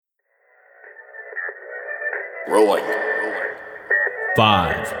Rolling.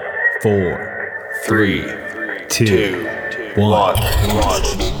 5, 4, 3, 2, 1.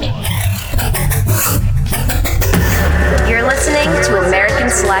 You're listening to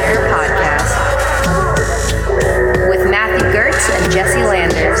American Slacker Podcast with Matthew Gertz and Jesse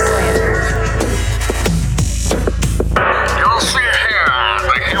Landers. You'll see here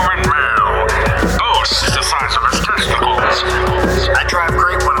the human male boasts the size of his testicles. I drive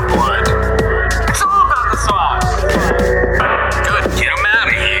great when I'm blood. It's all about the sauce. Good, get him out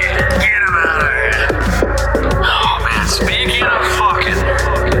of here. Get him out of here. Oh man, speaking of fucking,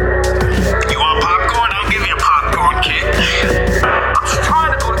 you want popcorn? I'll give you a popcorn, kid. I'm just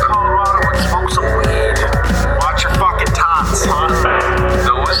trying to go to Colorado and smoke some weed. Watch your fucking tots, huh?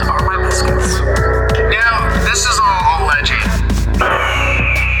 Those are my biscuits. Now, this is all alleged.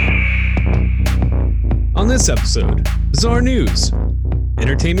 On this episode, bizarre news,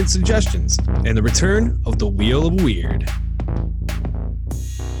 entertainment suggestions, and the return of the Wheel of Weird.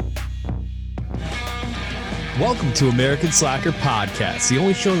 Welcome to American Slacker Podcast, the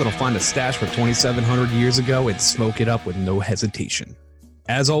only show that'll find a stash from 2,700 years ago and smoke it up with no hesitation.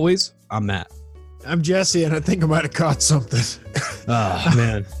 As always, I'm Matt. I'm Jesse, and I think I might have caught something. Oh,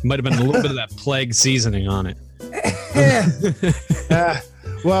 man. Might have been a little bit of that plague seasoning on it.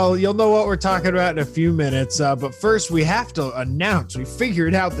 Well, you'll know what we're talking about in a few minutes, but first we have to announce we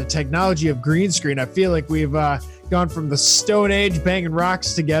figured out the technology of green screen. I feel like we've gone from the Stone Age banging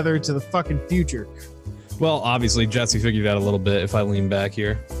rocks together to the fucking future. Well, obviously, Jesse figured out a little bit if I lean back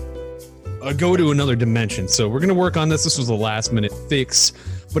here. Go to another dimension. So we're going to work on this. This was a last minute fix.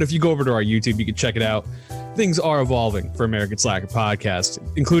 But if you go over to our YouTube, you can check it out. Things are evolving for American Slacker Podcast,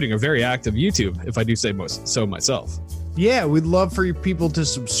 including a very active YouTube, if I do say so myself. Yeah, we'd love for you people to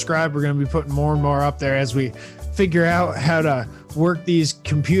subscribe. We're going to be putting more and more up there as we figure out how to work these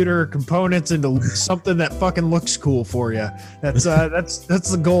computer components into something that fucking looks cool for you. That's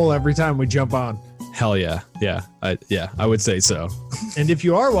the goal every time we jump on. Hell yeah. I would say so. And if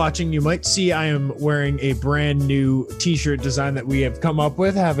you are watching, you might see I am wearing a brand new t-shirt design that we have come up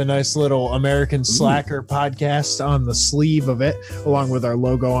with. Have a nice little American Slacker Podcast on the sleeve of it, along with our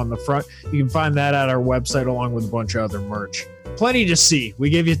logo on the front. You can find that at our website along with a bunch of other merch. Plenty to see. We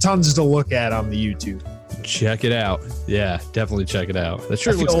give you tons to look at on the YouTube. Check it out. Yeah, definitely check it out. That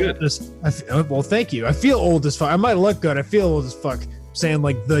sure looks good. Well, thank you. I feel old as fuck. I might look good. I feel old as fuck. Saying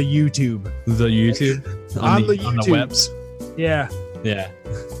like the YouTube. The YouTube? On the YouTube. On the webs? Yeah.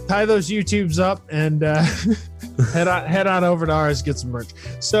 Tie those YouTubes up and head on over to ours, get some merch.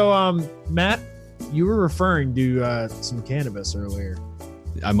 So, Matt, you were referring to some cannabis earlier.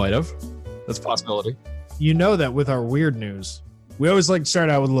 I might have. That's a possibility. You know that with our weird news, we always like to start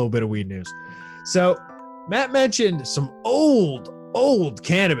out with a little bit of weed news. So, Matt mentioned some old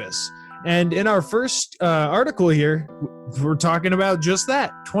cannabis. And in our first article here, we're talking about just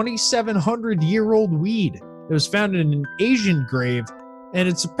that 2,700-year-old weed that was found in an Asian grave, and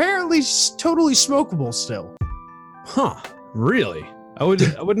it's apparently totally smokable still. Huh? Really? I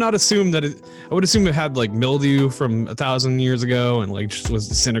would not assume that I would assume it had like mildew from 1,000 years ago and like just was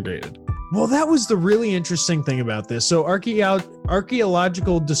disintegrated. Well, that was the really interesting thing about this. So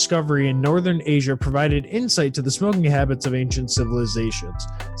archaeological discovery in northern Asia provided insight to the smoking habits of ancient civilizations.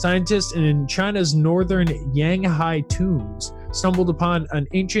 Scientists in China's northern Yanghai tombs stumbled upon an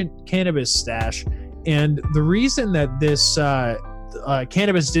ancient cannabis stash. And the reason that this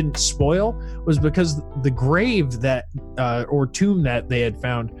cannabis didn't spoil was because the grave that or tomb that they had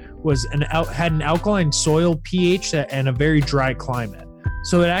found was had an alkaline soil pH and a very dry climate.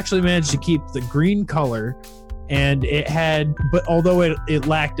 So it actually managed to keep the green color, and but although it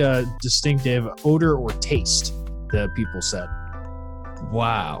lacked a distinctive odor or taste, the people said.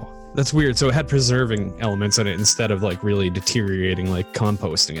 Wow. That's weird. So it had preserving elements in it instead of like really deteriorating, like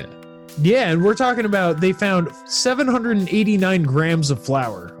composting it. Yeah, and we're talking about they found 789 grams of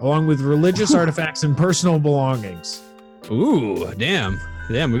flour, along with religious artifacts and personal belongings. Ooh, damn,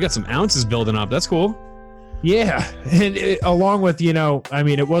 we got some ounces building up. That's cool. Yeah, and along with,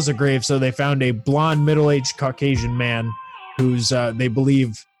 it was a grave, so they found a blonde, middle-aged Caucasian man whose, they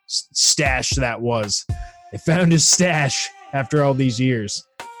believe, stash that was. They found his stash after all these years.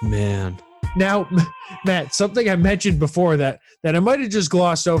 Man. Now, Matt, something I mentioned before that I might have just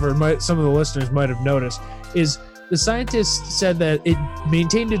glossed over, some of the listeners might have noticed, is the scientists said that it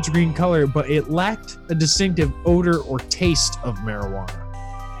maintained its green color, but it lacked a distinctive odor or taste of marijuana.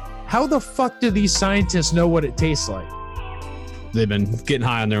 How the fuck do these scientists know what it tastes like? They've been getting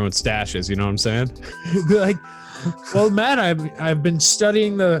high on their own stashes, you know what I'm saying? Like, well, Matt, I've been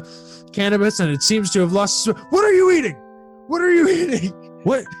studying the cannabis and it seems to have lost. What are you eating?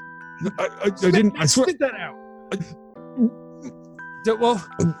 What? I didn't. I swear. Spit that out. Well,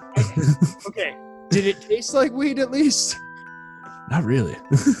 okay. Did it taste like weed at least? Not really.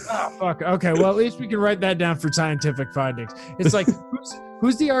 Oh, fuck. Okay, well, at least we can write that down for scientific findings. It's like,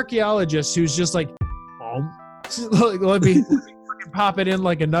 who's the archaeologist who's just like, let me pop it in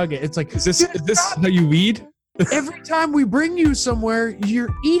like a nugget. It's like, Is this how you weed? every time we bring you somewhere, you're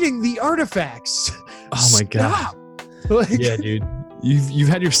eating the artifacts. Oh my God. Like, Yeah, dude. You've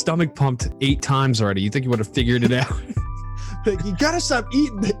had your stomach pumped 8 times already. You think you would have figured it out? like, you gotta stop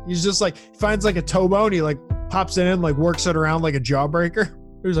eating it. He's just like, finds like a toe bone, he like pops it in, like works it around like a jawbreaker.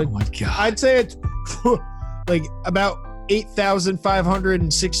 He's like, Oh my God. I'd say it's like about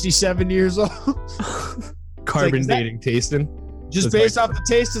 8,567 years old. Carbon is that- dating tasting. Just It's based like- off the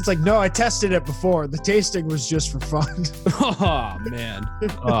taste, it's like, no, I tested it before. The tasting was just for fun. Oh man.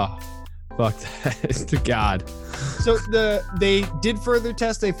 Oh, fuck that. God. So they did further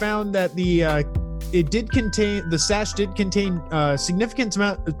tests. They found that the sash did contain significant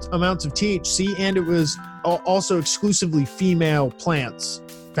amounts of THC, and it was also exclusively female plants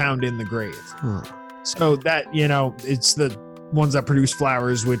found in the grave. Huh. So that, it's the ones that produce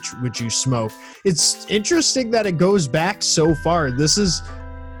flowers, which you smoke. It's interesting that it goes back so far. This is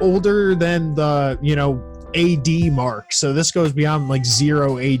older than the, AD mark. So this goes beyond like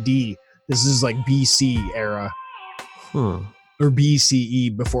 0 AD. This is like BC era, Huh. or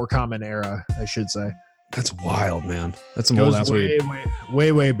BCE, before Common Era, I should say. That's wild, man. That's some old Goes ass weed.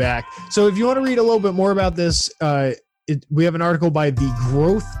 way back. So if you want to read a little bit more about this, we have an article by The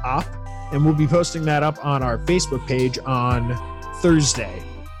Growth Op, and we'll be posting that up on our Facebook page on Thursday.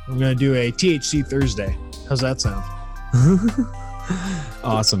 I'm going to do a THC Thursday. How's that sound?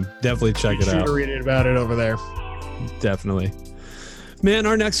 Awesome. Definitely check it Sure out. to read it about it over there. Definitely. Man,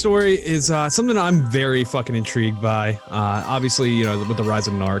 our next story is something I'm very fucking intrigued by. Obviously, with the rise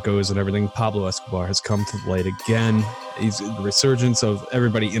of narcos and everything, Pablo Escobar has come to light again. He's the resurgence of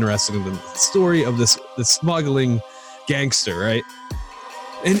everybody interested in the story of this smuggling gangster, right?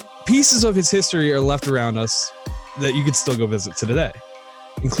 And pieces of his history are left around us that you could still go visit to today,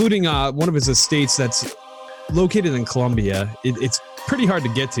 including one of his estates that's located in Colombia. It's pretty hard to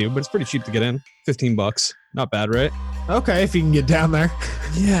get to, but it's pretty cheap to get in. $15. Not bad, right? Okay, if you can get down there.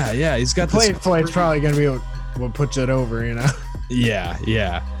 Yeah. He's got this. Flight's probably going to be what puts it over,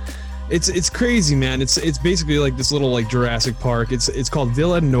 Yeah. It's crazy, man. It's basically like this little like Jurassic Park. It's called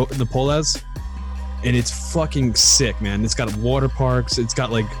Villa Napoles, and it's fucking sick, man. It's got water parks. It's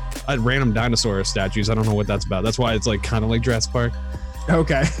got like random dinosaur statues. I don't know what that's about. That's why it's like kind of like Jurassic Park.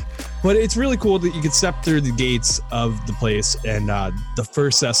 Okay. But it's really cool that you can step through the gates of the place, and the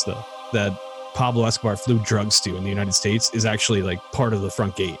first Cessna that Pablo Escobar flew drugs to in the United States is actually like part of the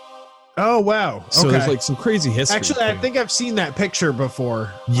front gate. Oh, wow. So okay. there's like some crazy history. Actually, I too. think I've seen that picture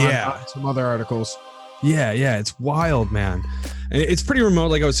before. Yeah. On some other articles. Yeah, it's wild, man. And it's pretty remote,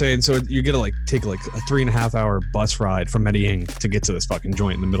 like I was saying. So you get to like take like a 3.5 hour bus ride from Medellin to get to this fucking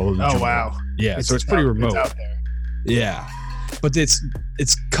joint in the middle of the Oh, jungle. wow. Yeah, so it's pretty remote. It's out there. Yeah, but it's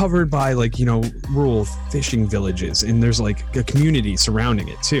covered by like rural fishing villages, and there's like a community surrounding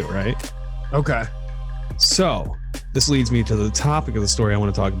it too, right? Okay. So this leads me to the topic of the story I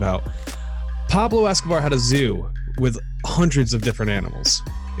want to talk about. Pablo Escobar had a zoo with hundreds of different animals,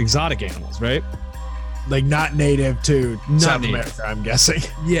 exotic animals, right? Like not native to South native. America, I'm guessing.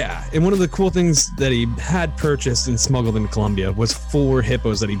 Yeah, and one of the cool things that he had purchased and smuggled into Colombia was 4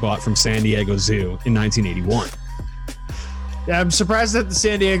 hippos that he bought from San Diego Zoo in 1981. Yeah, I'm surprised that the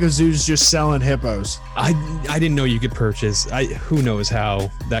San Diego Zoo's just selling hippos. I didn't know you could purchase. Who knows how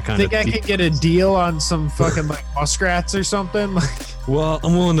that kind Think of. I could get a deal on some fucking like muskrats or something? Well,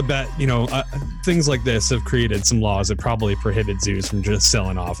 I'm willing to bet. Things like this have created some laws that probably prohibit zoos from just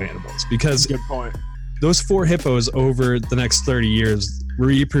selling off animals, because Good point. those 4 hippos over the next 30 years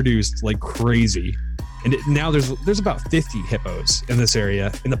reproduced like crazy. And now there's about 50 hippos in this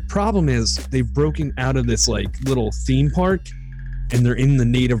area. And the problem is they've broken out of this like little theme park, and they're in the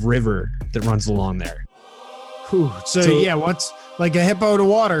native river that runs along there. Whew. So yeah, what's like a hippo to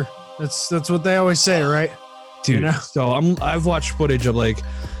water? That's what they always say, right? Dude, so I've watched footage of like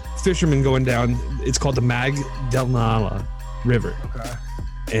fishermen going down. It's called the Magdalena River. Okay.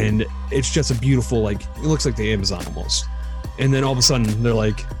 And it's just a beautiful, like, it looks like the Amazon almost. And then all of a sudden they're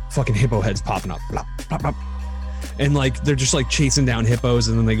like fucking hippo heads popping up. Blop, blop, blop. And like they're just like chasing down hippos,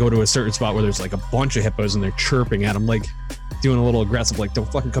 and then they go to a certain spot where there's like a bunch of hippos and they're chirping at them, like doing a little aggressive, like,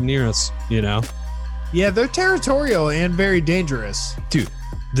 don't fucking come near us, Yeah, they're territorial and very dangerous. Dude,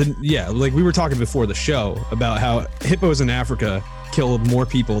 like we were talking before the show about how hippos in Africa kill more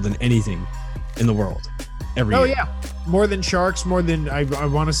people than anything in the world every year. Oh yeah, more than sharks, more than I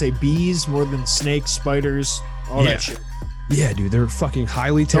want to say bees, more than snakes, spiders, all Yeah. that shit. Yeah, dude, they're fucking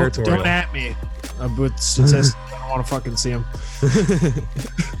highly territorial. Don't at me with statistics. I don't want to fucking see them.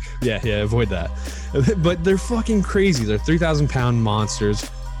 yeah, avoid that. But they're fucking crazy. They're 3,000-pound monsters.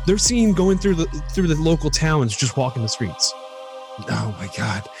 They're seen going through the local towns, just walking the streets. Oh my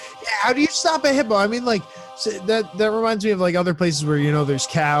god! Yeah, how do you stop a hippo? I mean, like that reminds me of like other places where there's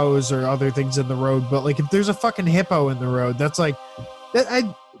cows or other things in the road. But like if there's a fucking hippo in the road, that's like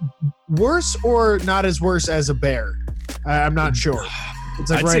worse or not as worse as a bear. I'm not sure. It's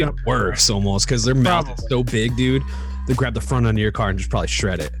like I'd right say up worse almost because their mouth is Probably. so big, dude. They grab the front end of your car and just probably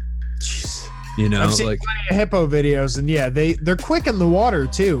shred it. You know, I've seen like plenty of hippo videos, and yeah, they're quick in the water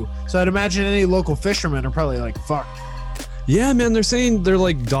too. So I'd imagine any local fishermen are probably like, "Fuck." yeah, man. They're saying they're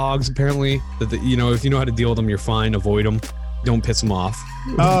like dogs. Apparently, that if you know how to deal with them, you're fine. Avoid them. Don't piss them off.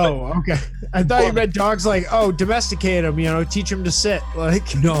 Oh, okay. I thought you meant dogs like, domesticate them. Teach them to sit.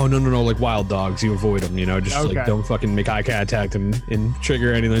 Like, No. Like wild dogs, you avoid them. Just Okay. like don't fucking make eye contact and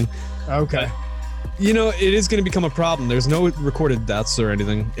trigger anything. okay. It is going to become a problem. There's no recorded deaths or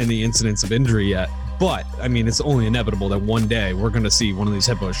anything, any incidents of injury yet. But I mean, it's only inevitable that one day we're going to see one of these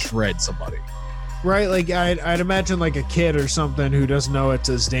hippos shred somebody. Right, like I'd imagine like a kid or something who doesn't know it's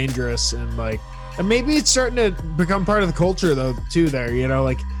as dangerous, and maybe it's starting to become part of the culture though too. There,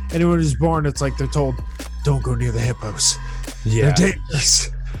 like anyone who's born, it's like they're told, "Don't go near the hippos. Yeah. They're dangerous,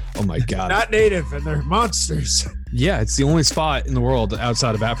 Oh my god. not native, and they're monsters." Yeah, it's the only spot in the world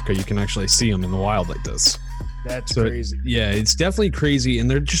outside of Africa you can actually see them in the wild like this. That's So, crazy. Yeah, it's definitely crazy, and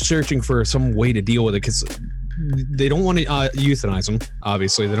they're just searching for some way to deal with it because they don't want to euthanize them.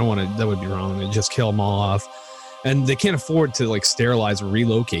 Obviously, they don't want to. That would be wrong. They just kill them all off, and they can't afford to like sterilize or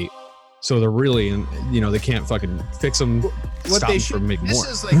relocate. So they're really, they can't fucking fix them. What Stop they them should. from making This more.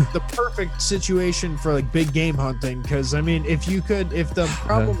 is like the perfect situation for like big game hunting, because I mean, if the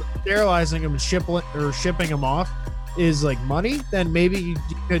problem with sterilizing them and shipping them off is like money, then maybe you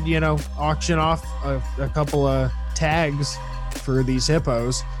could auction off a couple of tags for these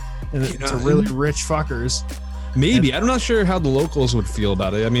hippos, and to really rich fuckers. Maybe. I'm not sure how the locals would feel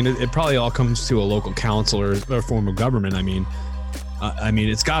about it. I mean, it probably all comes to a local council or a form of government. I mean,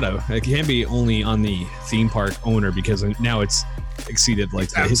 it can't be only on the theme park owner because now it's exceeded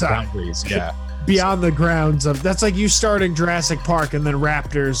like his outside. boundaries. Yeah. Beyond the grounds of that's like you starting Jurassic Park and then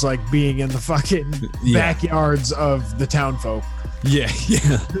raptors like being in the fucking Yeah. backyards of the town folk. Yeah.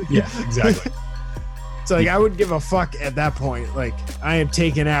 Exactly. So like I would give a fuck at that point. Like I am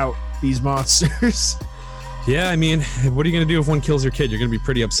taking out these monsters. Yeah. I mean, what are you going to do if one kills your kid? You're going to be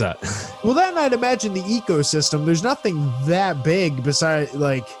pretty upset. Well, then I'd imagine the ecosystem. There's nothing that big besides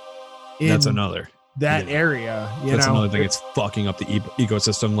like in That's another. that yeah. area. That's another thing. It's fucking up the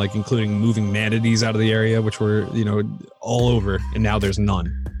ecosystem, like including moving manatees out of the area, which were, all over. And now there's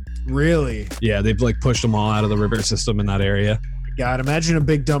none. Really. Yeah. They've like pushed them all out of the river system in that area. God, imagine a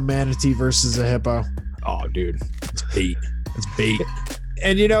big dumb manatee versus a hippo. Oh, dude. It's bait. It's bait.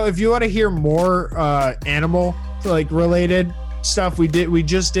 And if you want to hear more animal like related stuff, we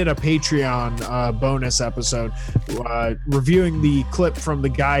just did a Patreon bonus episode reviewing the clip from the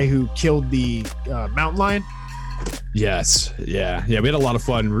guy who killed the mountain lion. Yes. Yeah. We had a lot of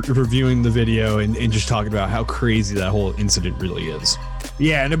fun reviewing the video and just talking about how crazy that whole incident really is.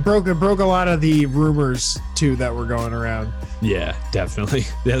 Yeah, and it broke a lot of the rumors too that were going around. Yeah, definitely.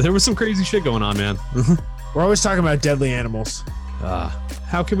 Yeah, there was some crazy shit going on, man. We're always talking about deadly animals.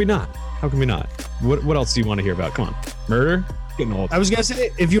 How can we not? What else do you want to hear about? Come on. Murder? Getting old. I was gonna say,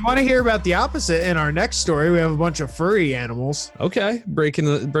 if you want to hear about the opposite, in our next story, we have a bunch of furry animals Okay. Breaking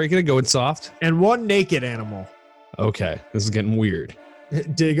it, going soft. and one naked animal. Okay. This is getting weird.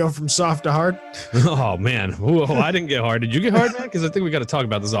 Did it go from soft to hard? Oh, man. Whoa, I didn't get hard. Did you get hard, man? Because I think we got to talk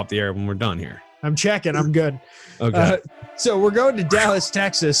about this off the air when we're done here. I'm checking. I'm good. Okay. So we're going to Dallas,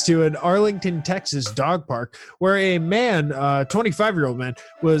 Texas, to an Arlington, Texas dog park where a man, 25-year-old man,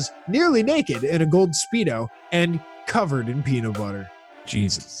 was nearly naked in a gold Speedo and covered in peanut butter.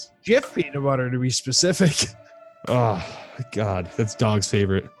 Jesus. Jif peanut butter, to be specific. Oh, God. That's dog's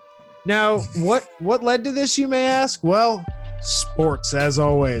favorite. Now, what led to this, you may ask? Well, sports, as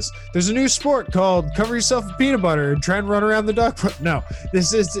always. There's a new sport called cover yourself in peanut butter and try and run around the dog park. No,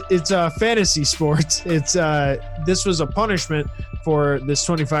 it's fantasy sports. This was a punishment for this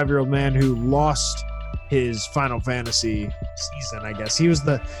 25-year-old man who lost his Final Fantasy season, I guess. He was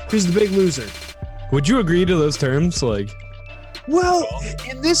the big loser. Would you agree to those terms? Like, Well,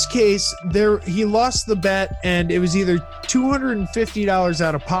 in this case, he lost the bet, and it was either $250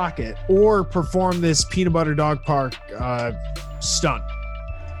 out of pocket or perform this peanut butter dog park stunt.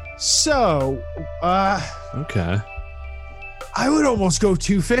 So, okay. I would almost go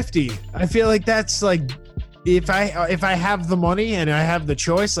 $250. I feel like that's like if I have the money and I have the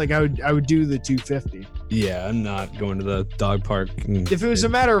choice, like I would do the 250. Yeah, I'm not going to the dog park. If it was a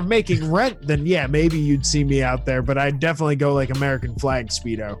matter of making rent, then yeah, maybe you'd see me out there. But I'd definitely go like American flag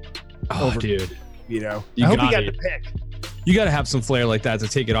Speedo. Oh, dude. Speedo. You I hope you got got it. to pick. You got to have some flair like that to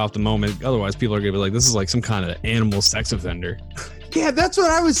take it off the moment. Otherwise, people are going to be like, this is like some kind of animal sex offender. Yeah, that's what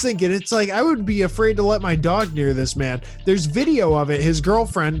I was thinking. It's like I would be afraid to let my dog near this man. There's video of it. His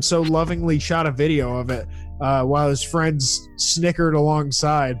girlfriend so lovingly shot a video of it while his friends snickered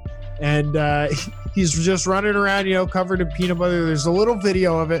alongside. And he's just running around, covered in peanut butter. There's a little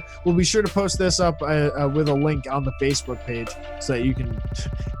video of it. We'll be sure to post this up with a link on the Facebook page so that you can,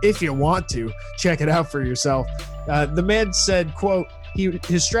 if you want to, check it out for yourself. The man said, quote,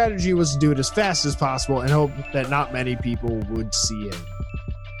 his strategy was to do it as fast as possible and hope that not many people would see him.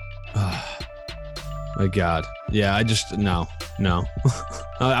 My God. Yeah, I just, no.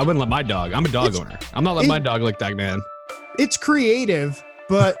 I wouldn't let my dog. I'm a dog owner. I'm not letting my dog like that, man. It's creative.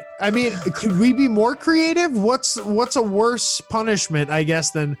 But I mean, could we be more creative? What's a worse punishment, I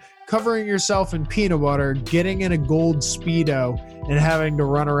guess, than covering yourself in peanut butter, getting in a gold Speedo, and having to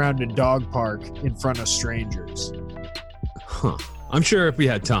run around a dog park in front of strangers? Huh. I'm sure if we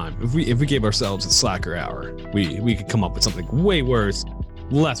had time, if we gave ourselves a slacker hour, we could come up with something way worse,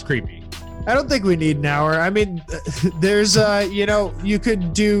 less creepy. I don't think we need an hour. I mean, there's you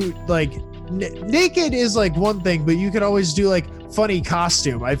could do like naked is like one thing, but you could always do like funny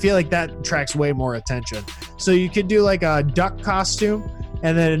costume. I feel like that attracts way more attention. So you could do like a duck costume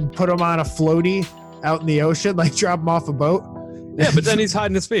and then put him on a floaty out in the ocean, like drop him off a boat. Yeah, but then he's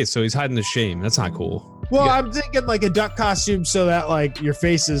hiding his face, so he's hiding his shame. That's not cool. Well, yeah. I'm thinking like a duck costume so that like your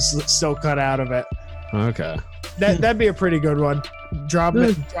face is still cut out of it. Okay. That'd be a pretty good one. Drop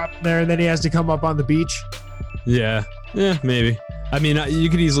it there, and then he has to come up on the beach. Yeah, maybe. I mean, you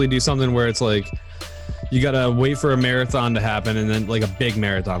could easily do something where it's like you gotta wait for a marathon to happen, and then like a big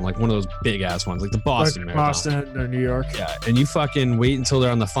marathon, like one of those big ass ones, like the Boston Marathon. Boston or New York. Yeah, and you fucking wait until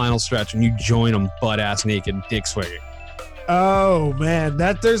they're on the final stretch, and you join them butt ass naked, dick swinging. Oh man,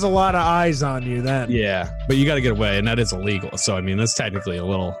 there's a lot of eyes on you then. Yeah, but you got to get away, and that is illegal. So I mean, that's technically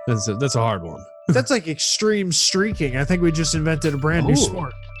that's a hard one. That's like extreme streaking. I think we just invented a brand new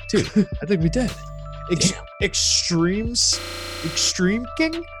sport, dude. I think we did. Extreme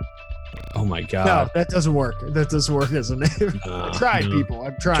king? Oh my God. No, that doesn't work. That doesn't work as a name. I tried, people.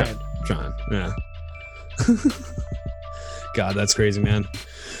 I'm trying. Trying. Yeah. God, that's crazy, man.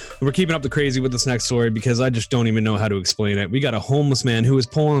 We're keeping up the crazy with this next story because I just don't even know how to explain it. We got a homeless man who is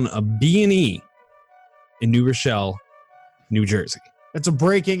pulling a B&E in New Rochelle, New Jersey. It's a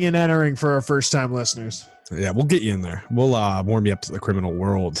breaking and entering for our first-time listeners. Yeah, we'll get you in there. We'll warm you up to the criminal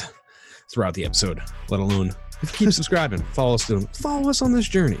world throughout the episode, let alone if you keep subscribing. Follow us on this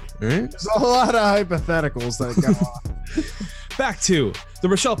journey, all right? There's a lot of hypotheticals that go on. Back to the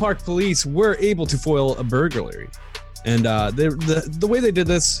Rochelle Park police were able to foil a burglary. And the way they did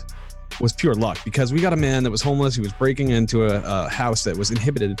this was pure luck because we got a man that was homeless. He was breaking into a house that was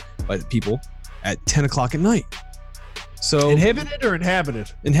inhabited by the people at 10 o'clock at night. So inhibited or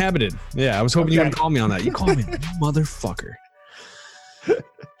inhabited? Inhabited. Yeah, I was hoping you would call me on that. You called me, motherfucker.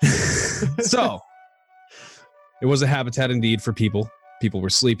 So it was a habitat indeed for people. People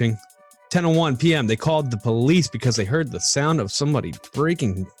were sleeping. 10:01 p.m. They called the police because they heard the sound of somebody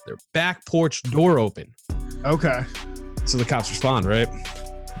breaking their back porch door open. Okay. So the cops respond, right?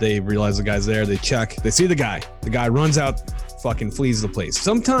 They realize the guy's there. They check. They see the guy. The guy runs out, fucking flees the place.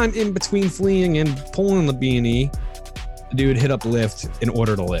 Sometime in between fleeing and pulling the B&E, the dude hit up Lyft and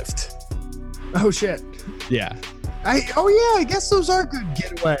ordered a lift. Oh, shit. Yeah. I guess those are good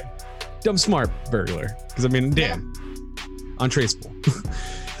getaway. Dumb smart burglar. Because, I mean, damn. Untraceable.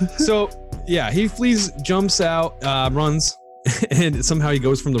 So, yeah, he flees, jumps out, runs, and somehow he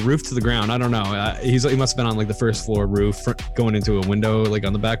goes from the roof to the ground. I don't know. He must have been on like the first floor roof going into a window like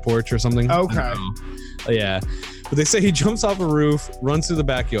on the back porch or something. Okay. Yeah. But they say he jumps off a roof, runs through the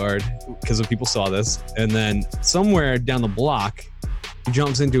backyard because of people saw this. And then somewhere down the block, he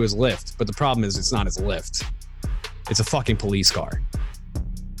jumps into his lift. But the problem is it's not his lift. It's a fucking police car.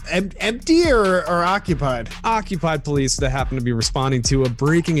 Empty or occupied? Occupied police that happen to be responding to a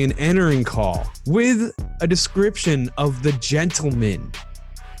breaking and entering call with a description of the gentleman.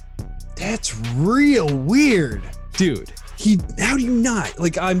 That's real weird. Dude, how do you not?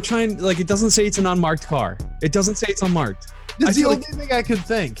 Like, I'm trying, like, it doesn't say it's an unmarked car. It doesn't say it's unmarked. That's the only thing I could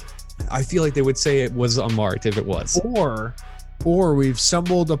think. I feel like they would say it was unmarked if it was. Or we've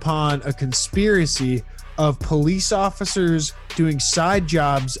stumbled upon a conspiracy of police officers doing side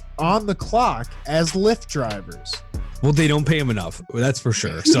jobs on the clock as Lyft drivers. Well, they don't pay him enough. That's for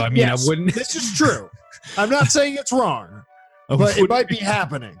sure. So I mean, Yes, I wouldn't. This is true. I'm not saying it's wrong, but it might be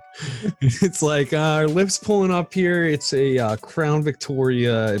happening. It's like our lift's pulling up here. It's a Crown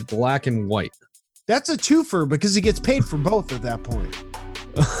Victoria, black and white. That's a twofer because he gets paid for both at that point.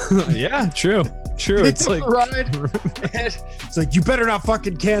 Yeah, true. It's like ride. It's like, you better not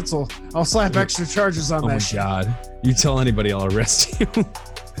fucking cancel. I'll slap extra charges on oh my that shit. god! You tell anybody, I'll arrest you.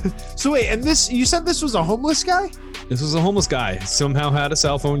 So wait, and you said this was a homeless guy? This was a homeless guy. Somehow had a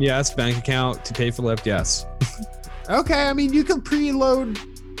cell phone, yes. Bank account to pay for Lyft, yes. Okay, I mean, you can preload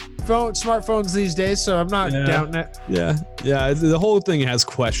smartphones these days, so I'm not doubting it. Yeah. The whole thing has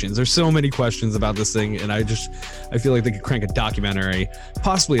questions. There's so many questions about this thing, and I feel like they could crank a documentary,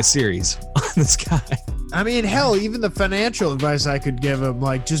 possibly a series, on this guy. I mean, hell, even the financial advice I could give him,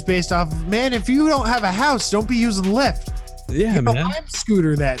 like, just based off of, man, if you don't have a house, don't be using Lyft. Yeah, man. I'm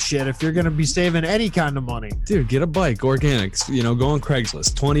scooter that shit if you're gonna be saving any kind of money. Dude, get a bike, organics. Go on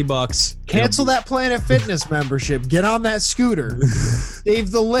Craigslist, $20. Cancel that Planet Fitness membership. Get on that scooter.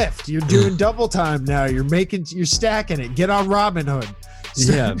 Save the Lyft. You're doing double time now. You're stacking it. Get on Robinhood.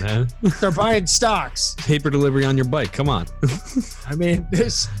 Yeah, man. Start buying stocks. Paper delivery on your bike. Come on. I mean,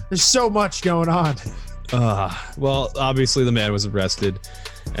 there's so much going on. Well, obviously the man was arrested,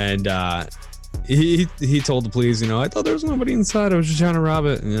 and he told the police, I thought there was nobody inside. I was just trying to rob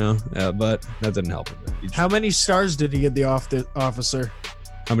it, but that didn't help him. How many stars did he give the officer?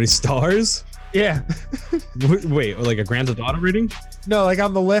 How many stars? Yeah. Wait, like a Grand Theft Auto rating? No, like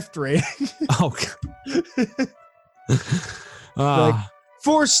on the Lyft rating. Oh, like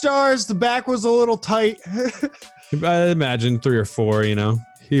 4 stars. The back was a little tight. I imagine 3 or 4.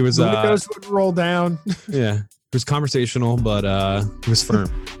 He was. The windows would roll down. Yeah, he was conversational, but he was firm.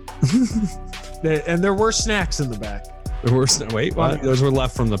 And there were snacks in the back. There were wait, what? Those were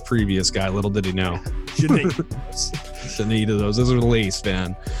left from the previous guy. Little did he know. Shouldn't Shouldn't eat those. Those are laced,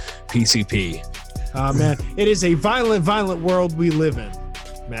 man. PCP. Man, it is a violent world we live in,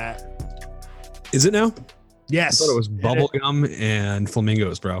 Matt. Is it now? Yes. I thought it was bubblegum and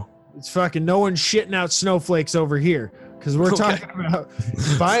flamingos, bro. It's fucking no one's shitting out snowflakes over here because we're talking about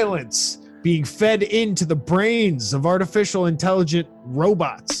violence being fed into the brains of artificial intelligent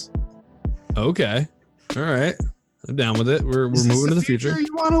robots. Okay. All right. I'm down with it. We're Is moving this to the future.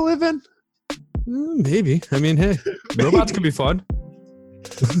 you want to live in? Maybe. I mean, hey, robots can be fun.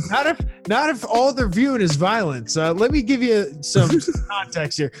 Not if all they're viewing is violence. Let me give you some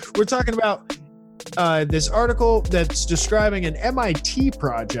context here. We're talking about this article that's describing an MIT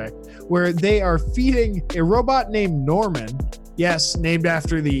project where they are feeding a robot named Norman. Yes, named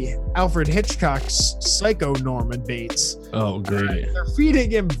after the Alfred Hitchcock's Psycho Norman Bates. Oh, great. They're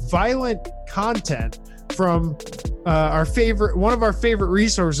feeding him violent content from one of our favorite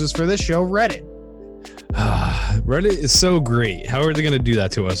resources for this show, Reddit. Reddit is so great. How are they going to do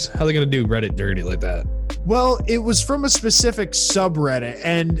that to us? How are they going to do Reddit dirty like that? Well, it was from a specific subreddit,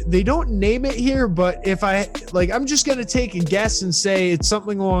 and they don't name it here, but I'm just going to take a guess and say it's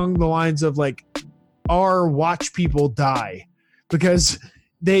something along the lines of like, watch people die, because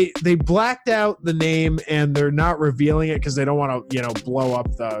they blacked out the name and they're not revealing it because they don't want to, blow up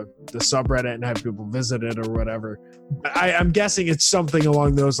the subreddit and have people visit it or whatever. I'm guessing it's something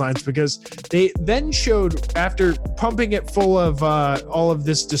along those lines, because they then showed, after pumping it full of all of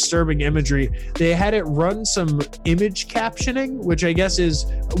this disturbing imagery, they had it run some image captioning, which I guess is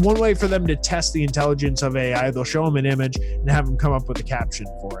one way for them to test the intelligence of AI. They'll show them an image and have them come up with a caption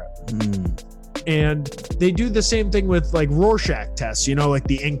for it. And they do the same thing with like Rorschach tests, like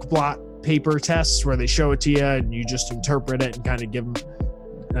the ink blot paper tests where they show it to you and you just interpret it and kind of give them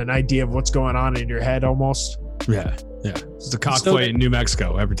an idea of what's going on in your head almost. Yeah. It's a cockfight in New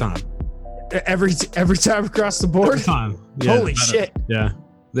Mexico every time. Every time across the board? Every time. Yeah, holy shit. Yeah.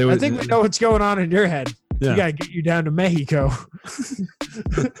 I think we know what's going on in your head. Yeah. You got to get you down to Mexico.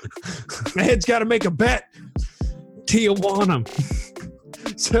 Man's got to make a bet. Tijuana.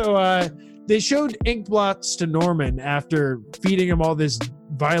 So they showed ink blots to Norman after feeding him all this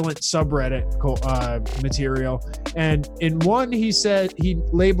violent subreddit material. And in one, he said he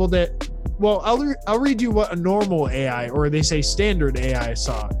labeled it, well, I'll read you what a normal AI, or they say standard AI,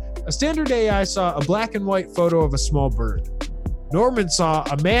 saw. A standard AI saw a black and white photo of a small bird. Norman saw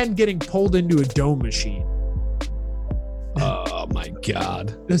a man getting pulled into a dough machine. Oh my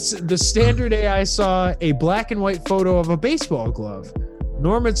God. The standard AI saw a black and white photo of a baseball glove.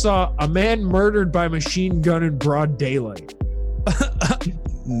 Norman saw a man murdered by machine gun in broad daylight.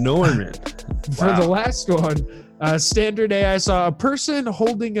 Norman. For the last one, standard AI saw a person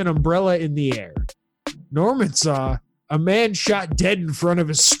holding an umbrella in the air. Norman saw A man shot dead in front of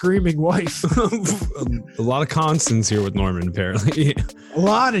his screaming wife. A lot of constants here with Norman, apparently. A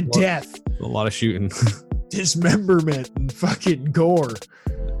lot of death, A lot of shooting. dismemberment, and fucking gore.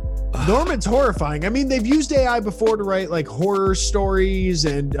 Norman's horrifying. I mean, they've used AI before to write like horror stories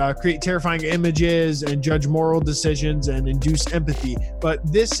and create terrifying images and judge moral decisions and induce empathy. But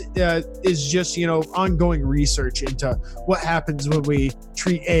this is just, ongoing research into what happens when we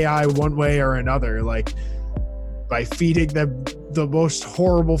treat AI one way or another, like by feeding them the most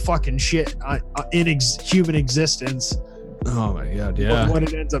horrible fucking shit in human existence. Oh my God. Yeah. What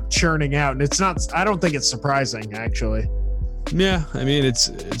it ends up churning out. And I don't think it's surprising, actually. Yeah. I mean,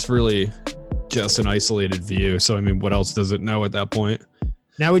 it's really just an isolated view. So, I mean, what else does it know at that point?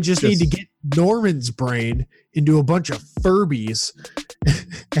 Now we just need to get Norman's brain into a bunch of Furbies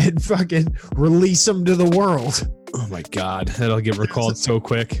and fucking release them to the world. Oh my God. That'll get recalled so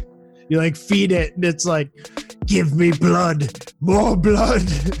quick. You like feed it and it's like, give me blood, more blood.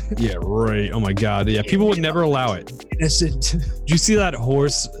 Yeah, right. Oh my God. Yeah, people would never allow it. Innocent. Did you see that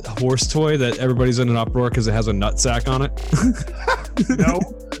horse toy that everybody's in an uproar because it has a nut sack on it? No.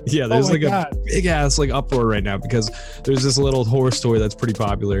 Yeah, there's my like God. a big ass like uproar right now because there's this little horse toy that's pretty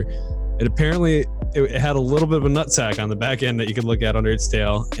popular. And apparently it had a little bit of a nut sack on the back end that you could look at under its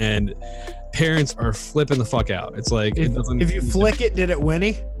tail. And parents are flipping the fuck out. It's like, If you flick it, did it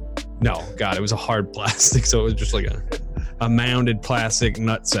whinny? No, God, it was a hard plastic. So it was just like a mounded plastic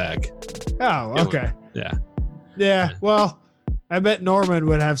nut sack. Oh, okay. Yeah. Yeah, well, I bet Norman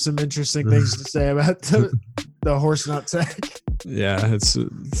would have some interesting things to say about the horse nut sack. Yeah, it's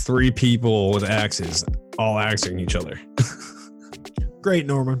 3 people with axes all axing each other. Great,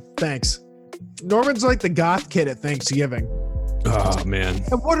 Norman. Thanks. Norman's like the goth kid at Thanksgiving. Oh, man.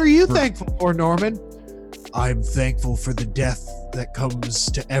 And what are you thankful for, Norman? I'm thankful for the death that comes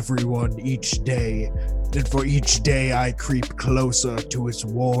to everyone each day. And for each day I creep closer to its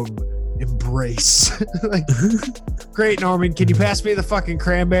warm embrace. Like, great, Norman. Can you pass me the fucking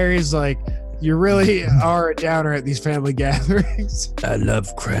cranberries? Like, you really are a downer at these family gatherings. I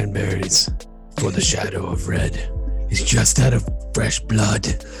love cranberries for the shadow of red. He's just out of fresh blood.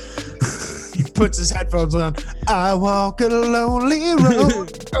 He puts his headphones on. I walk a lonely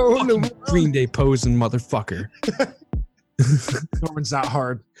road. Fucking Green Day posing motherfucker. Norman's not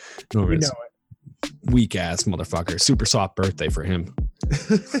hard. No, We it's know it. weak ass motherfucker. Super soft birthday for him.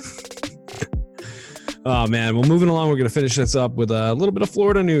 Oh man, well, moving along, we're going to finish this up with a little bit of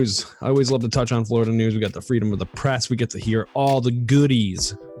Florida news. I always love to touch on Florida news. We got the freedom of the press. We get to hear all the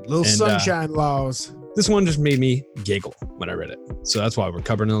goodies. Little sunshine laws. This one just made me giggle when I read it. So that's why we're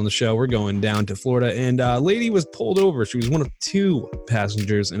covering it on the show. We're going down to Florida, and a lady was pulled over. She was one of 2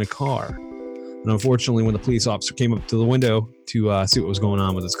 passengers in a car. And unfortunately, when the police officer came up to the window to see what was going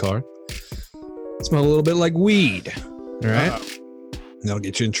on with his car, it smelled a little bit like weed. All right? That'll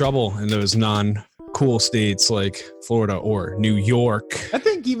get you in trouble in those non-cool states like Florida or New York. I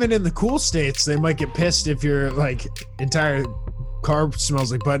think even in the cool states, they might get pissed if your like entire car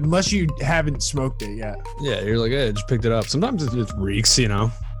smells like bud, unless you haven't smoked it yet. Yeah, you're like, hey, I just picked it up. Sometimes it just reeks, you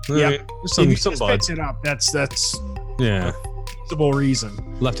know? Yeah. Right? Some If you just buds. picked it up, that's Yeah. feasible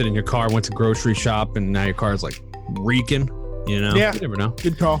reason. Left it in your car, went to grocery shop, and now your car's like reeking, you know? Yeah. You never know.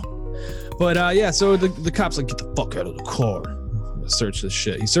 Good call. But yeah, so the cop's like, get the fuck out of the car. Search this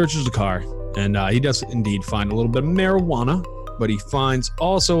shit. He searches the car, and he does indeed find a little bit of marijuana, but he finds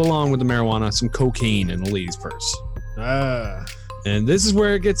also, along with the marijuana, some cocaine in the lady's purse. And this is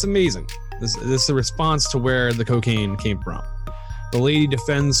where it gets amazing. This is the response to where the cocaine came from. The lady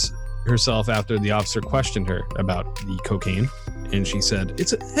defends herself after the officer questioned her about the cocaine, and she said,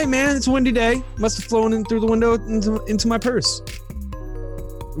 "Hey man, it's a windy day. Must have flown in through the window into my purse."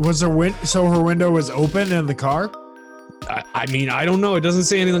 Was her so her window was open in the car? I mean, I don't know. It doesn't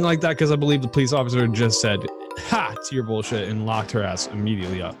say anything like that because I believe the police officer just said, "Ha!" to your bullshit and locked her ass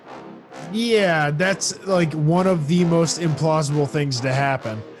immediately up. Yeah, that's like one of the most implausible things to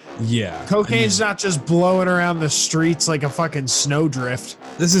happen. Yeah. Cocaine's not just blowing around the streets like a fucking snowdrift.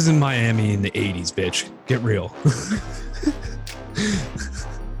 This is in Miami in the 80s, bitch. Get real.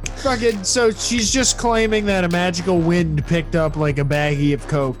 Fucking, so she's just claiming that a magical wind picked up like a baggie of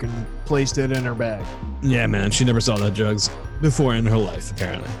coke and placed it in her bag. Yeah, man. She never saw that drugs before in her life,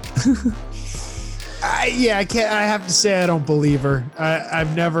 apparently. I have to say I don't believe her.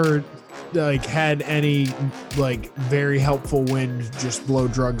 I've never like had any like very helpful wind just blow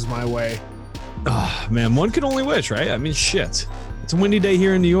drugs my way. Oh, man, one can only wish, right? I mean, shit. It's a windy day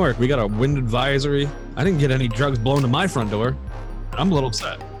here in New York. We got a wind advisory. I didn't get any drugs blown to my front door. I'm a little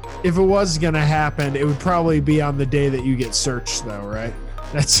upset. If it was gonna happen, it would probably be on the day that you get searched, though, right?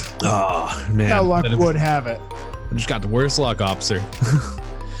 That's Oh, man. how luck That'd- would have it. I just got the worst luck, officer.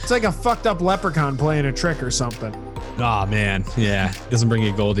 It's like a fucked up leprechaun playing a trick or something. Oh man, yeah. Doesn't bring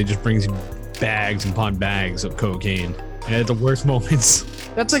you gold. He just brings you bags upon bags of cocaine. And at the worst moments.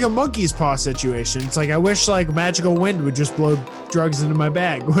 That's like a monkey's paw situation. It's like I wish like magical wind would just blow drugs into my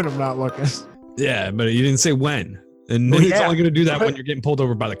bag when I'm not looking. Yeah, but you didn't say when. And Well, it's yeah. only going to do that when you're getting pulled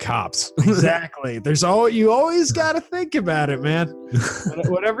over by the cops. Exactly. You always got to think about it, man.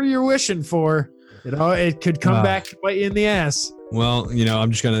 Whatever you're wishing for, it could come back to bite you in the ass. Well,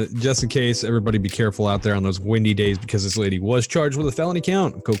 I'm just going to, just in case, everybody be careful out there on those windy days, because this lady was charged with a felony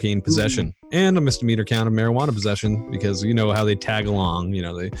count of cocaine possession and a misdemeanor count of marijuana possession, because you know how they tag along.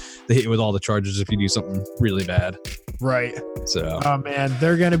 They hit you with all the charges if you do something really bad. Right. So, Oh man,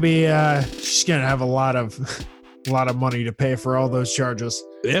 they're gonna be. She's gonna have a lot of money to pay for all those charges.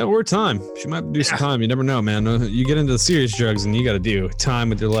 yeah, or time. She might do some time. You never know, man. You get into the serious drugs and you got to do time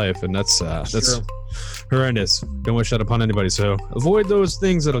with your life. And that's True. horrendous. Don't wish that upon anybody. So avoid those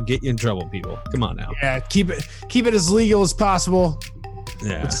things that'll get you in trouble, people. Come on now. Yeah, keep it as legal as possible,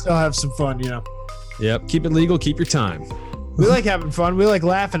 Yeah. but still have some fun. Yep. Keep it legal. Keep your time. We like having fun. We like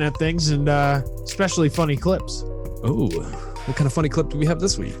laughing at things, and especially funny clips. Oh, what kind of funny clip do we have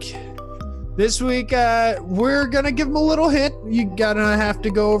this week? This week, we're gonna give them a little hint. You gotta have to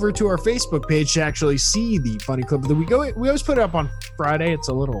go over to our Facebook page to actually see the funny clip of the week. We always put it up on Friday. It's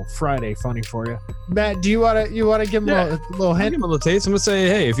a little Friday funny for you. Matt, do you wanna give them a little I'll hint? give them a little taste. I'm gonna say,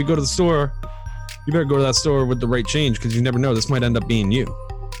 hey, if you go to the store, you better go to that store with the right change, because you never know. This might end up being you.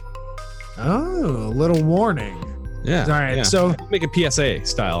 Oh, a little warning. Yeah. All right, yeah. so Make a PSA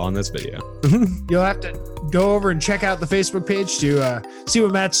style on this video. you'll have to go over and check out the Facebook page to see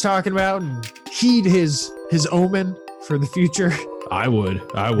what Matt's talking about and heed his omen for the future. I would.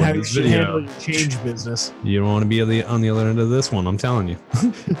 How you This should video. handle your change business. You don't want to be on the other end of this one, I'm telling you.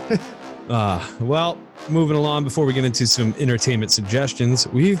 Well, moving along, before we get into some entertainment suggestions,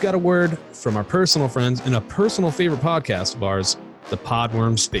 we've got a word from our personal friends and a personal favorite podcast of ours, the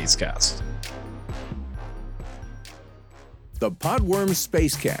Podworm Spacecast. The Podworm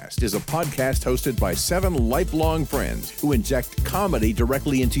Spacecast is a podcast hosted by 7 lifelong friends who inject comedy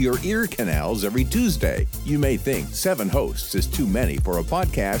directly into your ear canals every Tuesday. You may think 7 hosts is too many for a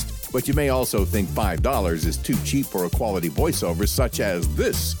podcast, but you may also think $5 is too cheap for a quality voiceover such as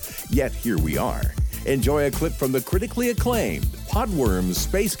this. Yet here we are. Enjoy a clip from the critically acclaimed Podworm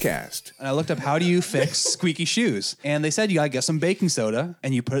Spacecast. And I looked up how do you fix squeaky shoes, and they said you gotta get some baking soda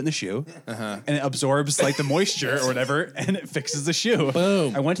and you put it in the shoe, and it absorbs like the moisture or whatever, and it fixes the shoe.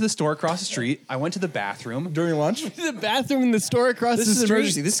 Boom. I went to the store across the street. I went to the bathroom. During lunch? The bathroom in the store across This the is street.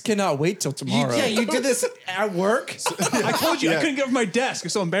 emergency. This cannot wait till tomorrow. You did this at work? I told you I couldn't get off my desk. I'm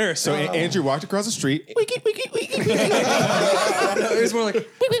so embarrassed. So Andrew walked across the street. No, it was more like,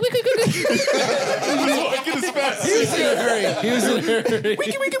 He was in a hurry. He was in a hurry.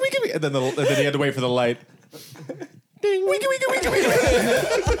 And then he had to wait for the light.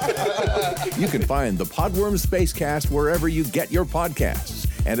 You can find the Podworm Spacecast wherever you get your podcasts.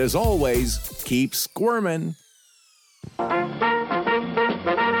 And as always, keep squirming.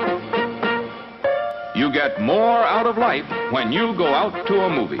 You get more out of life when you go out to a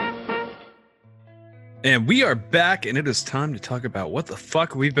movie. And we are back, and it is time to talk about what the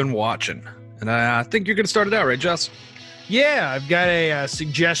fuck we've been watching. And I think you're going to start it out, right, Jess? Yeah, I've got a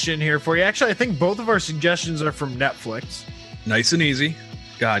suggestion here for you. Actually, I think both of our suggestions are from Netflix. Nice and easy.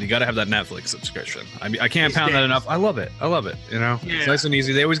 God, you got to have that Netflix subscription. I mean, I can't pound that enough. I love it. It's Yeah. nice and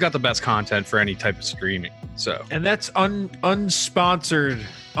easy. They always got the best content for any type of streaming. So, And that's unsponsored,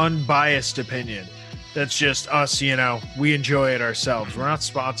 unbiased opinion. That's just us, we enjoy it ourselves. We're not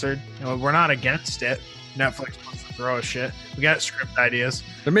sponsored. We're not against it. Netflix wants to throw us shit. We got script ideas.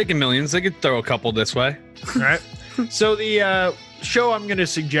 they're making millions. They could throw a couple this way. All right. So the show I'm going to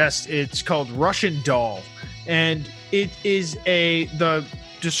suggest, it's called Russian Doll, and it is the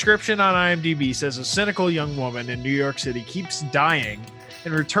description on IMDb says a cynical young woman in New York City keeps dying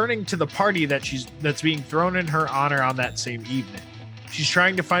and returning to the party that's being thrown in her honor on that same evening. She's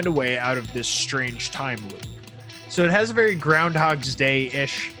trying to find a way out of this strange time loop. So it has a very Groundhog's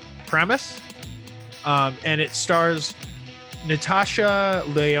Day-ish premise, and it stars Natasha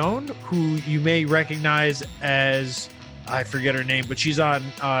Lyonne, who you may recognize as, I forget her name, but she's on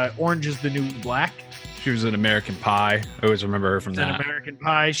Orange is the New Black. She was in American Pie. I always remember her from In that. American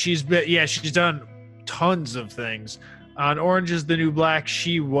Pie. She's done tons of things. On Orange is the New Black,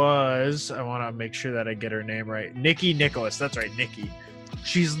 she was, I want to make sure that I get her name right, Nikki Nicholas. That's right, Nikki.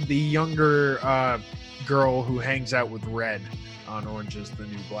 She's the younger girl who hangs out with Red on Orange is the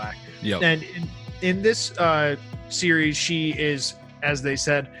New Black. Yep. And in this series, she is as they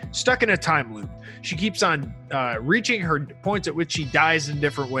said, stuck in a time loop. She keeps on reaching her points at which she dies in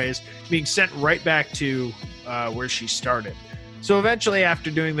different ways, being sent right back to where she started. So eventually, after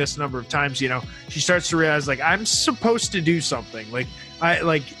doing this a number of times, she starts to realize, like, I'm supposed to do something. Like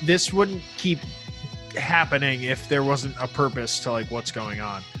this wouldn't keep happening if there wasn't a purpose to like what's going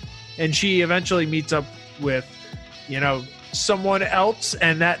on. And she eventually meets up with, someone else,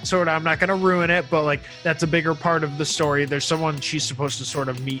 and that sort of, I'm not going to ruin it, but like that's a bigger part of the story. There's someone she's supposed to sort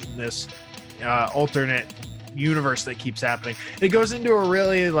of meet in this alternate universe that keeps happening. It goes into a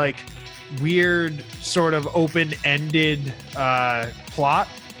really like weird sort of open-ended plot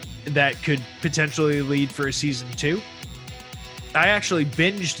that could potentially lead for a season 2. I actually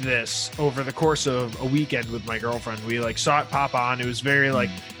binged this over the course of a weekend with my girlfriend. We like saw it pop on. It was very like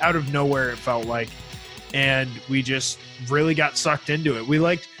out of nowhere, it felt like, and we just really got sucked into it. We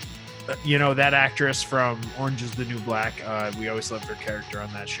liked that actress from Orange is the New Black. We always loved her character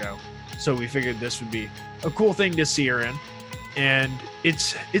on that show, so we figured this would be a cool thing to see her in. And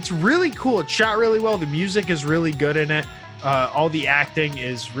it's really cool. It's shot really well. The music is really good in it. All the acting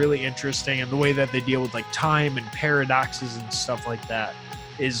is really interesting, and the way that they deal with like time and paradoxes and stuff like that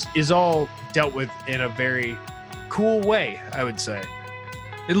is all dealt with in a very cool way, I would say.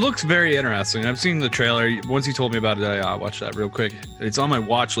 It looks very interesting. I've seen the trailer. Once you told me about it, I watched that real quick. It's on my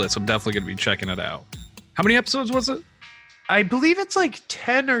watch list. I'm definitely going to be checking it out. How many episodes was it? I believe it's like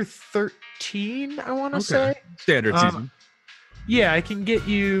 10 or 13, I want to say. Standard season. Yeah, I can get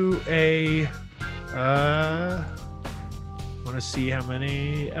you a... want to see how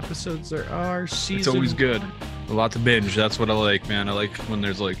many episodes there are. Season It's always good. 1. A lot to binge. That's what I like, man. I like when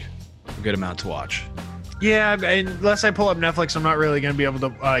there's like a good amount to watch. Yeah, unless I pull up Netflix, I'm not really going to be able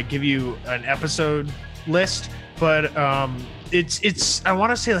to give you an episode list. But it's I want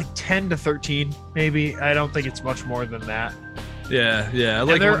to say like 10 to 13, maybe. I don't think it's much more than that. Yeah. I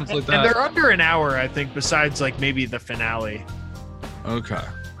like ones like that. And they're under an hour, I think, besides like maybe the finale.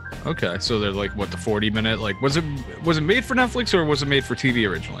 Okay, so they're like what, the 40-minute? Like, was it made for Netflix or was it made for TV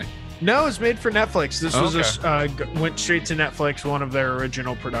originally? No, it's made for Netflix. This was went straight to Netflix, one of their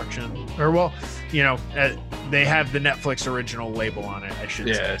original production. They have the Netflix original label on it, I should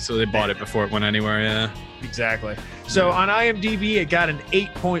say. Yeah, so they bought it before it went anywhere, yeah. Exactly. So on IMDb, it got an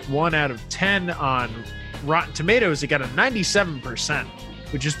 8.1 out of 10. On Rotten Tomatoes, it got a 97%,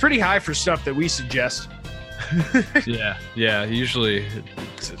 which is pretty high for stuff that we suggest. Yeah. Usually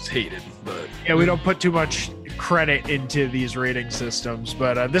it's hated, but yeah, we don't put too much credit into these rating systems.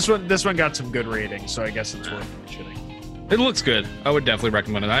 But this one got some good ratings, so I guess it's worth mentioning. It looks good. I would definitely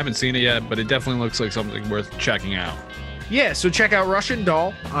recommend it. I haven't seen it yet, but it definitely looks like something worth checking out. Yeah, so check out Russian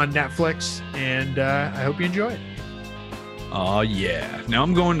Doll on Netflix, and I hope you enjoy it. Oh yeah! Now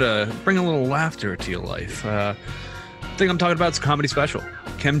I'm going to bring a little laughter to your life. The thing I'm talking about is a comedy special.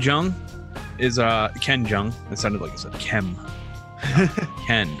 Ken Jeong is Ken Jeong. It sounded like it said Ken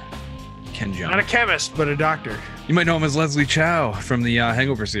Jeong. Not a chemist, but a doctor. You might know him as Leslie Chow from the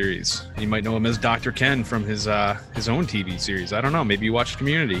Hangover series. You might know him as Dr. Ken from his own TV series. I don't know. Maybe you watched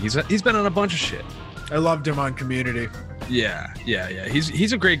Community. He's been on a bunch of shit. I loved him on Community. Yeah.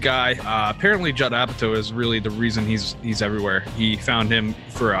 He's a great guy. Apparently, Judd Apatow is really the reason he's everywhere. He found him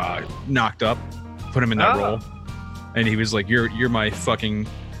for Knocked Up, put him in that role, and he was like, "You're my fucking."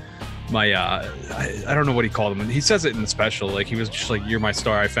 I don't know what he called him. He says it in the special. Like, he was just like, "You're my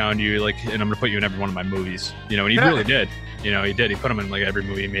star. I found you. Like, and I'm gonna put you in every one of my movies." And he really did. He did. He put him in like every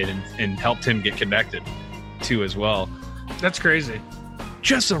movie he made and helped him get connected too as well. That's crazy.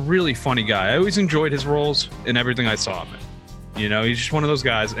 Just a really funny guy. I always enjoyed his roles in everything I saw him in. He's just one of those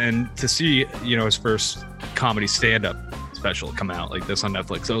guys. And to see, his first comedy stand-up special come out like this on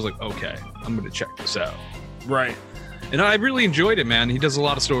Netflix, I was like, okay, I'm gonna check this out. Right. And I really enjoyed it, man. He does a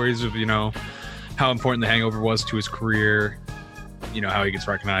lot of stories of, how important The Hangover was to his career, how he gets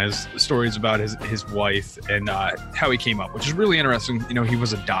recognized, stories about his wife and how he came up, which is really interesting. He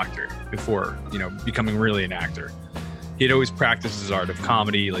was a doctor before, becoming really an actor. He'd always practiced his art of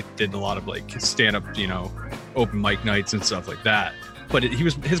comedy, like did a lot of like stand-up, open mic nights and stuff like that. But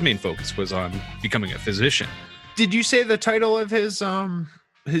his main focus was on becoming a physician. Did you say the title of his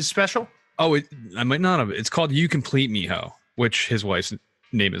special? Oh, I might not have. It's called You Complete Me, Ho, which his wife's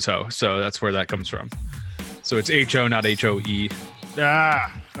name is Ho. So that's where that comes from. So it's H-O, not H-O-E.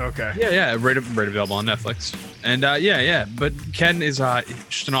 Ah, okay. Yeah. Right available on Netflix. And but Ken is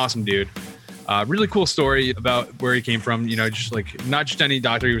just an awesome dude. Really cool story about where he came from. Just like not just any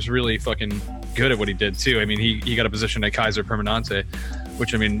doctor. He was really fucking good at what he did too. I mean, he got a position at Kaiser Permanente,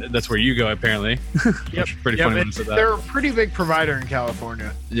 which, I mean, that's where you go apparently. Yep. Pretty funny when you said that. They're a pretty big provider in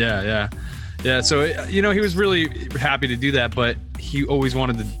California. Yeah. Yeah, so he was really happy to do that, but he always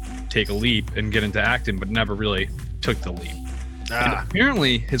wanted to take a leap and get into acting, but never really took the leap. And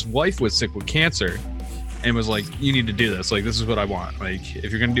apparently his wife was sick with cancer and was like, you need to do this. Like, this is what I want. Like,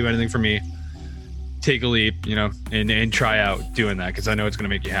 if you're going to do anything for me, take a leap, and try out doing that, because I know it's going to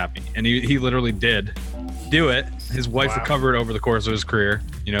make you happy. And he literally did do it. His wife recovered over the course of his career,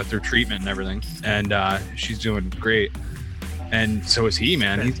 through treatment and everything. And she's doing great. And so is he,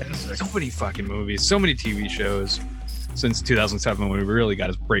 man. He's done so many fucking movies, so many TV shows since 2007 when we really got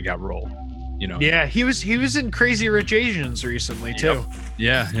his breakout role. Yeah, he was in Crazy Rich Asians recently too.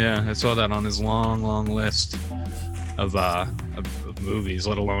 Yeah, I saw that on his long list of movies.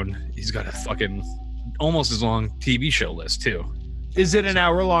 Let alone he's got a fucking almost as long TV show list too. Is it an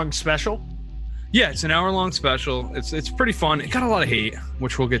hour-long special? Yeah, it's an hour-long special. It's pretty fun. It got a lot of hate,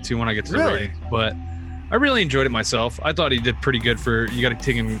 which we'll get to when I get to the rating. But I really enjoyed it myself. I thought he did pretty good you got to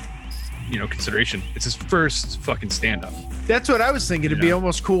take in consideration. It's his first fucking stand-up. That's what I was thinking. It'd be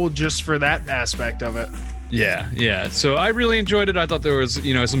almost cool just for that aspect of it. Yeah. So I really enjoyed it. I thought there was,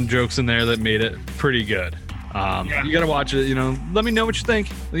 some jokes in there that made it pretty good. You got to watch it. Let me know what you think.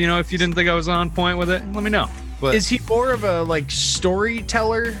 If you didn't think I was on point with it, let me know. But is he more of a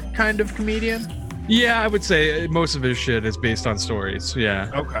storyteller kind of comedian? Yeah, I would say most of his shit is based on stories.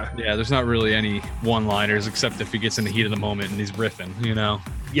 Yeah. Okay. Yeah, there's not really any one-liners except if he gets in the heat of the moment and he's riffing.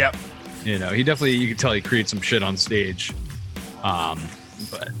 Yep. He definitely, you can tell he creates some shit on stage.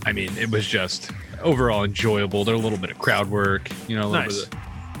 But I mean, it was just overall enjoyable. There's a little bit of crowd work, a little bit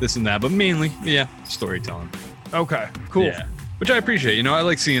of this and that, but mainly, storytelling. Okay, cool. Yeah, which I appreciate. I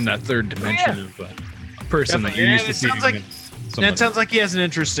like seeing that third dimension of a person that you're used to seeing. It sounds like he has an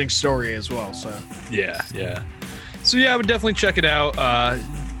interesting story as well. So yeah. So I would definitely check it out.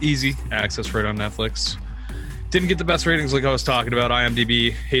 Easy access right on Netflix. Didn't get the best ratings like I was talking about.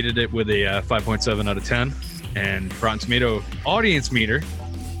 IMDb hated it with a 5.7 out of 10. And Rotten Tomato audience meter,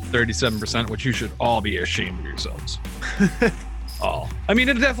 37%, which you should all be ashamed of yourselves. All. I mean,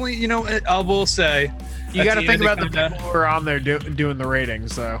 it definitely, I will say. You got to think about the people who are on there doing the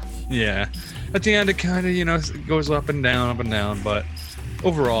ratings, though. Yeah. At the end, it kind of, goes up and down. But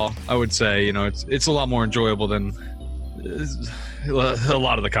overall, I would say, it's a lot more enjoyable than a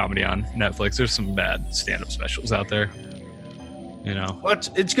lot of the comedy on Netflix. There's some bad stand-up specials out there. But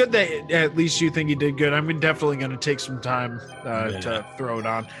it's good that at least you think he did good. I'm definitely going to take some time to throw it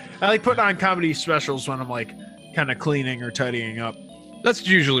on. I like putting on comedy specials when I'm like kind of cleaning or tidying up. That's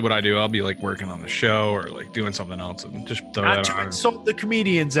usually what I do. I'll be like working on the show or like doing something else and just throw that on. Not to insult the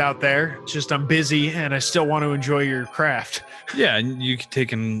comedians out there. It's just I'm busy and I still want to enjoy your craft. Yeah, and you can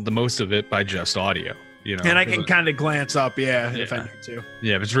take in the most of it by just audio. And I can kind of glance up, if I need to.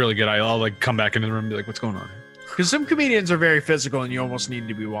 Yeah, if it's really good, I'll like come back into the room and be like, what's going on? Because some comedians are very physical and you almost need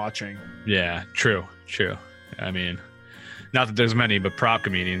to be watching. Yeah, true. I mean, not that there's many, but prop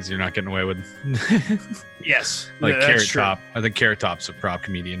comedians, you're not getting away with. Yes. Like Carrot Top. I think Carrot Top's a prop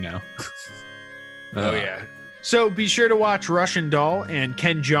comedian now. Oh, yeah. So be sure to watch Russian Doll and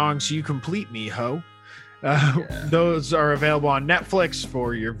Ken Jeong's You Complete Me, Ho. Those are available on Netflix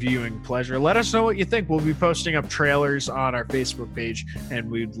for your viewing pleasure. Let us know what you think. We'll be posting up trailers on our Facebook page,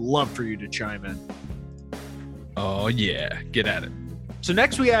 and we'd love for you to chime in. Oh, yeah. Get at it. So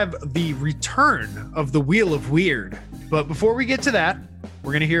next we have the return of the Wheel of Weird. But before we get to that,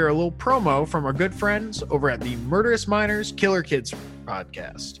 we're going to hear a little promo from our good friends over at the Murderous Minors Killer Kids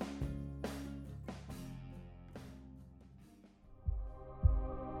podcast.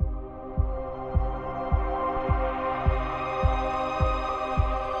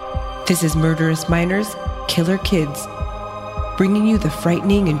 This is Murderous Minors Killer Kids, bringing you the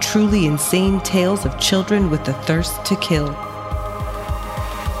frightening and truly insane tales of children with the thirst to kill.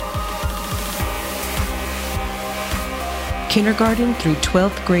 Kindergarten through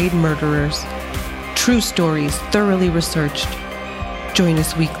 12th grade murderers. True stories thoroughly researched. Join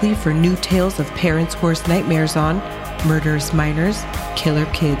us weekly for new tales of parents' worst nightmares on Murderous Minors Killer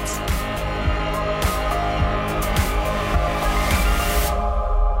Kids.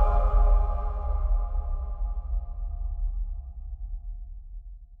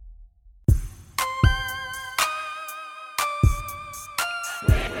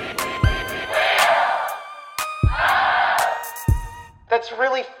 That's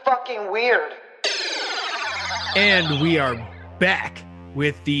really fucking weird. And we are back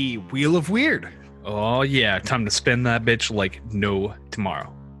with the Wheel of Weird. Oh, yeah. Time to spin that bitch like no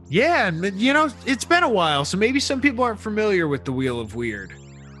tomorrow. Yeah, and it's been a while, so maybe some people aren't familiar with the Wheel of Weird.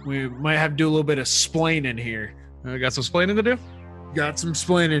 We might have to do a little bit of splaining here. Got some splaining to do? Got some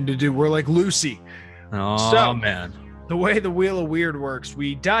splaining to do. We're like Lucy. Oh, man. the way the Wheel of Weird works,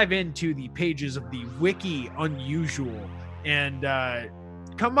 we dive into the pages of the Wiki Unusual and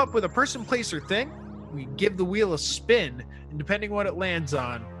come up with a person, place, or thing. We give the wheel a spin, and depending what it lands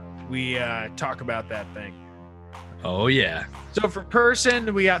on, we talk about that thing. Oh, yeah. So for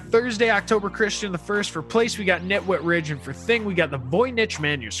person, we got Thursday, October Christian the 1st. For place, we got Nitwit Ridge. And for thing, we got the Voynich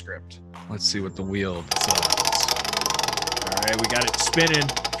manuscript. Let's see what the wheel says. All right, we got it spinning.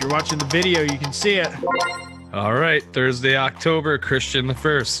 If you're watching the video, you can see it. All right, Thursday, October, Christian the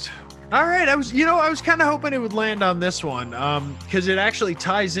 1st. All right, I was kind of hoping it would land on this one, because it actually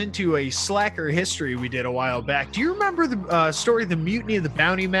ties into a Slacker history we did a while back. Do you remember the story, The Mutiny of the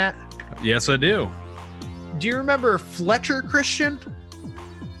Bounty, Matt? Yes, I do. Do you remember Fletcher Christian?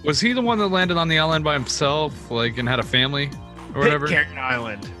 Was he the one that landed on the island by himself, like, and had a family or whatever? Pitcairn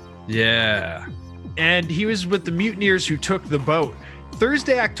Island. Yeah. And he was with the mutineers who took the boat.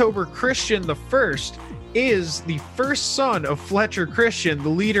 Thursday, October Christian the 1st is the first son of Fletcher Christian, the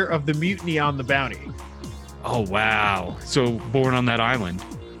leader of the mutiny on the Bounty. Oh, wow. So born on that island.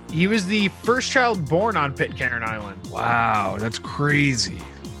 He was the first child born on Pitcairn Island. Wow, that's crazy.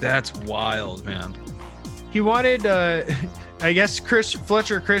 That's wild, man. He wanted, I guess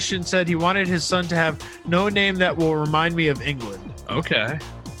Fletcher Christian said he wanted his son to have no name that will remind me of England. Okay.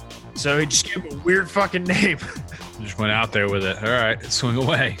 So he just gave him a weird fucking name. Just went out there with it. All right, swing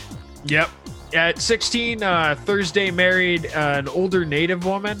away. Yep. At 16, Thursday married an older native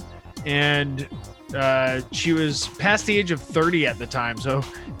woman, and she was past the age of 30 at the time. So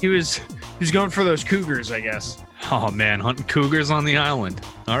he was going for those cougars, I guess. Oh, man, hunting cougars on the island.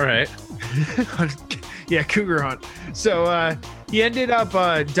 All right. Yeah, cougar hunt. So he ended up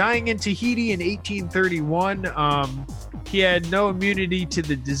dying in Tahiti in 1831. He had no immunity to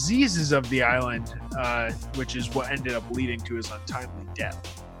the diseases of the island, which is what ended up leading to his untimely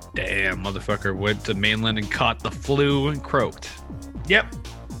death. Damn, motherfucker went to mainland and caught the flu and croaked. Yep,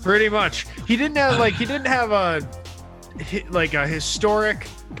 pretty much. He didn't have a historic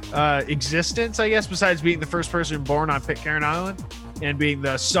existence, I guess, besides being the first person born on Pitcairn Island and being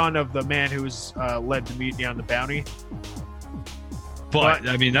the son of the man who was led the mutiny on the Bounty. But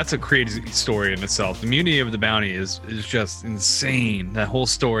I mean, that's a crazy story in itself. The Mutiny of the Bounty is just insane. That whole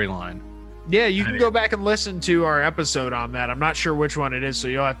storyline. Yeah, you can go back and listen to our episode on that. I'm not sure which one it is, so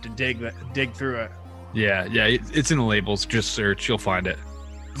you'll have to dig through it. Yeah, it's in the labels. Just search, you'll find it.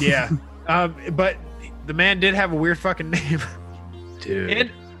 Yeah, but the man did have a weird fucking name, dude,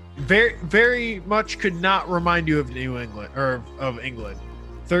 and very, very much could not remind you of New England or of England.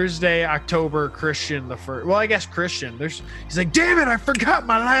 Thursday, October, Christian the 1st. Well, I guess Christian. He's like, damn it, I forgot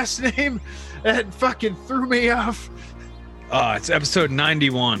my last name. That fucking threw me off. It's episode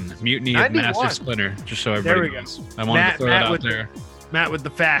 91, Mutiny of Master Splinter. Just so everybody knows. I wanted to throw that out there. Matt with the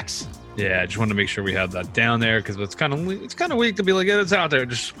facts. Yeah, I just wanted to make sure we had that down there because it's kind of weak to be like, it's out there.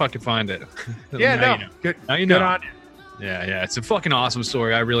 Just fucking find it. Yeah, now no. You know. Good. Now you know. Good on it. Yeah, it's a fucking awesome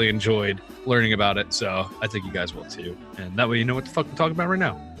story. I really enjoyed learning about it, so I think you guys will too. And that way you know what the fuck we're talking about right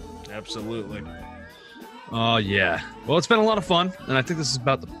now. Absolutely. Oh, yeah. Well, it's been a lot of fun, and I think this is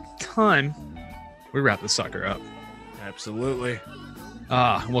about the time we wrap this sucker up. Absolutely.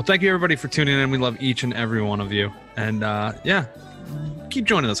 Well, thank you, everybody, for tuning in. We love each and every one of you. And, yeah, keep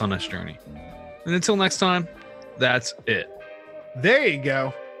joining us on this journey. And until next time, that's it. There you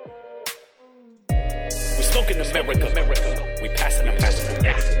go. We smoking America. We passing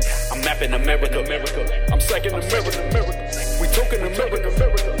America. I'm mapping America. I'm second America. We talking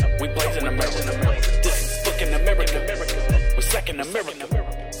America. We blazing America. This is fucking America. We're second America.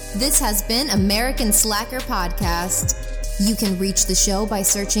 This has been American Slacker Podcast. You can reach the show by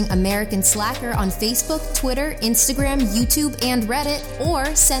searching American Slacker on Facebook, Twitter, Instagram, YouTube, and Reddit,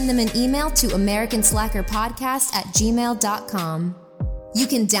 or send them an email to americanslackerpodcast@gmail.com. You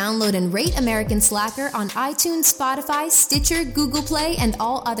can download and rate American Slacker on iTunes, Spotify, Stitcher, Google Play, and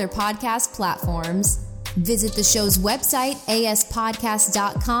all other podcast platforms. Visit the show's website,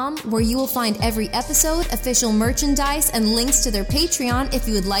 aspodcast.com, where you will find every episode, official merchandise, and links to their Patreon if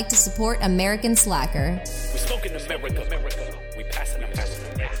you would like to support American Slacker. We smoking America. We passing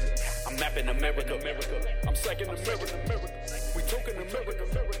America. I'm mapping America. I'm second America. We talking America.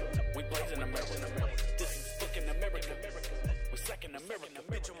 We blazing America. This is fucking America. We're second America.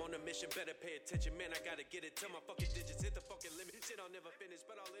 Bitch, I'm on a mission. Better pay attention, man. I gotta get it till my fucking digits hit the fucking limit. Shit, I'll never finish,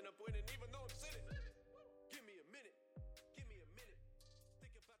 but I'll end up winning, even though I'm sitting.